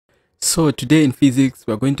So today in physics,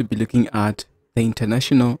 we're going to be looking at the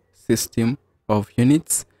international system of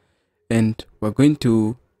units, and we're going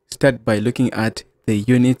to start by looking at the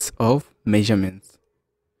units of measurements.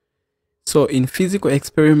 So in physical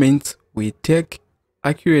experiments, we take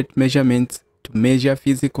accurate measurements to measure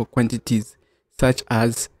physical quantities such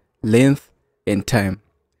as length and time.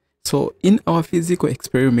 So in our physical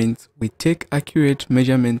experiments, we take accurate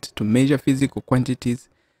measurements to measure physical quantities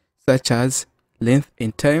such as length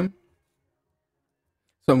and time.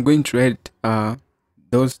 So I'm going to write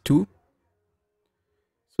those two.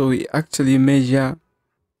 So we actually measure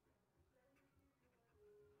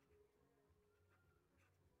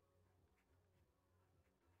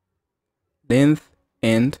length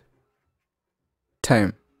and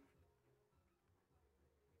time.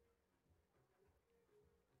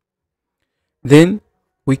 Then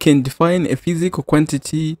we can define a physical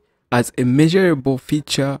quantity as a measurable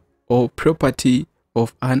feature or property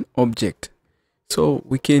of an object. So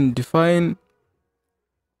we can define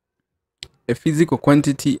a physical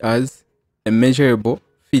quantity as a measurable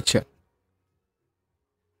feature.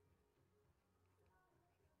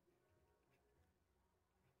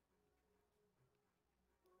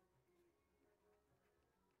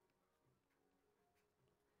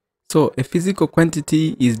 So a physical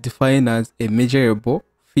quantity is defined as a measurable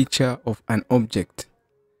feature of an object.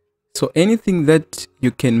 So anything that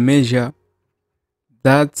you can measure,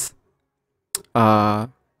 that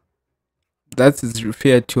is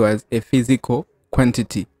referred to as a physical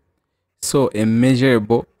quantity. So a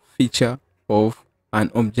measurable feature of an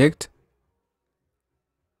object,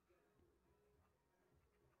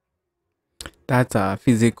 that's a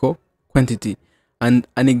physical quantity. And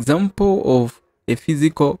an example of a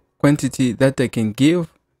physical quantity that I can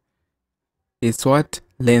give is what?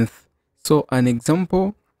 Length. So an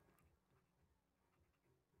example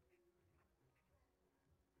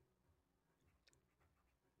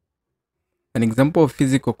of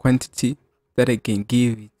physical quantity that I can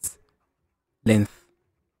give is length.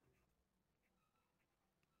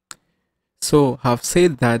 So I've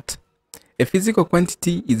said that a physical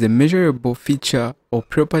quantity is a measurable feature or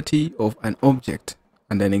property of an object,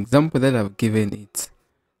 and an example that I've given is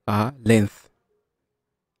length.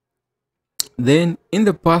 Then in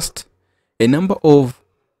the past, a number of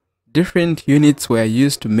different units were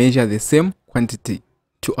used to measure the same quantity.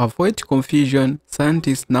 To avoid confusion,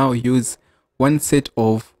 scientists now use one set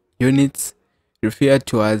of units referred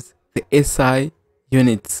to as the SI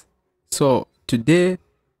units. So today,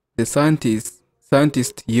 the scientists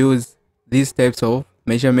use these types of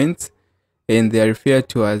measurements, and they are referred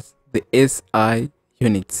to as the SI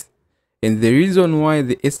units. And the reason why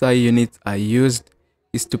the SI units are used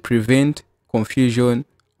is to prevent confusion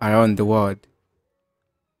around the world.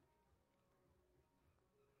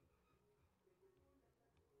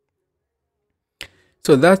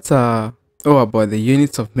 So that's all about the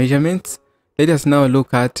units of measurements. Let us now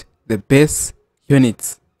look at the base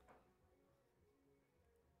units.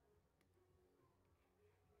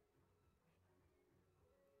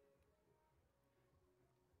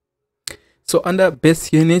 So under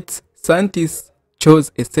base units, scientists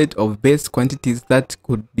chose a set of base quantities that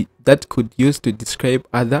could use to describe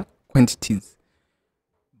other quantities.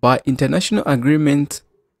 By international agreement,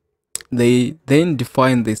 they then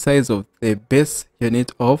define the size of the base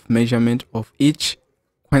unit of measurement of each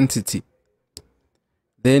quantity.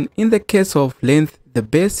 Then in the case of length, the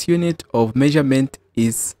base unit of measurement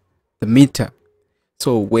is the meter.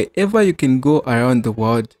 So wherever you can go around the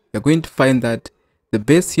world, you're going to find that the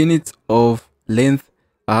base units of length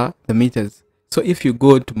are the meters. So if you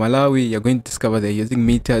go to Malawi, you're going to discover they're using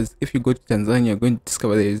meters. If you go to Tanzania, you're going to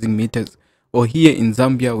discover they're using meters. Or here in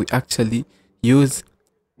Zambia, we actually use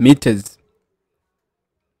meters.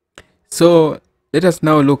 So let us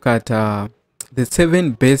now look at the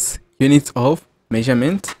 7 base units of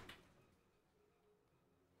measurement.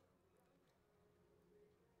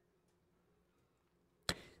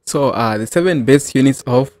 So the 7 base units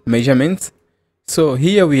of measurements. So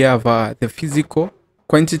here we have the physical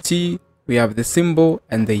quantity, we have the symbol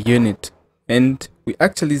and the unit. And we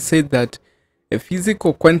actually said that a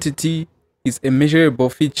physical quantity is a measurable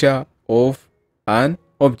feature of an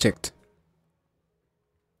object.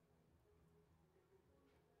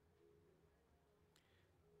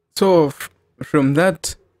 So from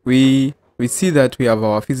that, we see that we have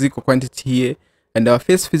our physical quantity here, and our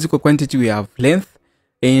first physical quantity, we have length,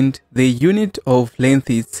 and the unit of length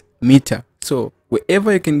is meter. So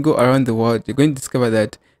wherever you can go around the world, you're going to discover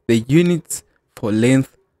that the units for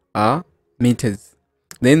length are meters.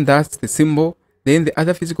 Then that's the symbol. Then the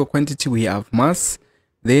other physical quantity, we have mass.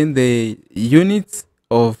 Then the units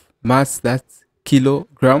of mass, that's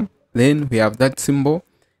kilogram. then we have that symbol.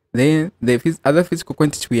 Then the other physical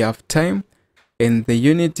quantity, we have time, and the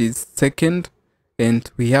unit is second, and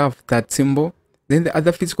we have that symbol. Then the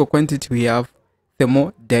other physical quantity, we have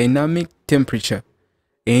thermodynamic temperature,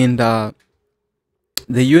 and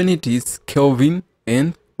the unit is Kelvin,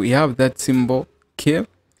 and we have that symbol K.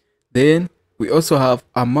 Then we also have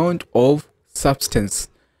amount of substance,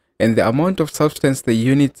 and the amount of substance, the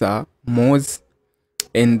units are moles,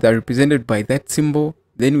 and they're represented by that symbol.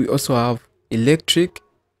 Then we also have electric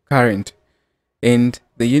current, and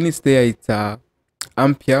the units there, it's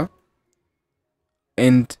ampere,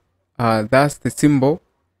 and that's the symbol.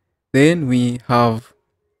 Then we have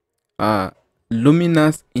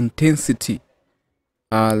luminous intensity,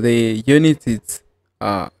 the unit is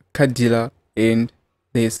candela, and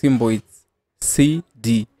the symbol is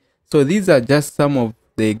CD. So these are just some of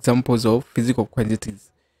the examples of physical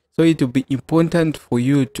quantities. So it will be important for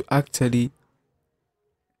you to actually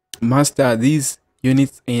master these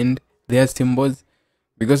units and their symbols,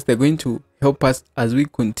 because they're going to help us as we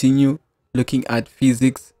continue looking at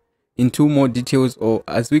physics into more details, or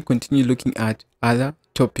as we continue looking at other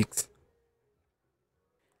topics.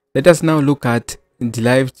 Let us now look at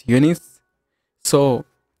derived units. So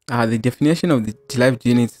the definition of the derived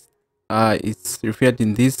units is referred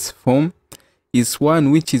in this form: is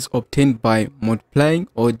one which is obtained by multiplying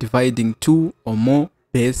or dividing two or more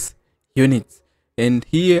base units. And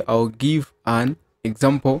here I'll give an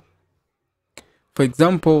example. For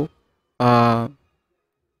example, the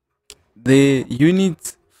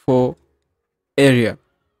units for area.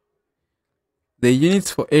 The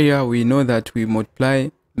units for area, we know that we multiply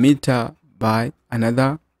meter by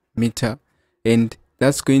another meter, and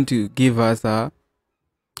that's going to give us a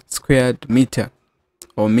squared meter,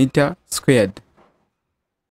 or meter squared.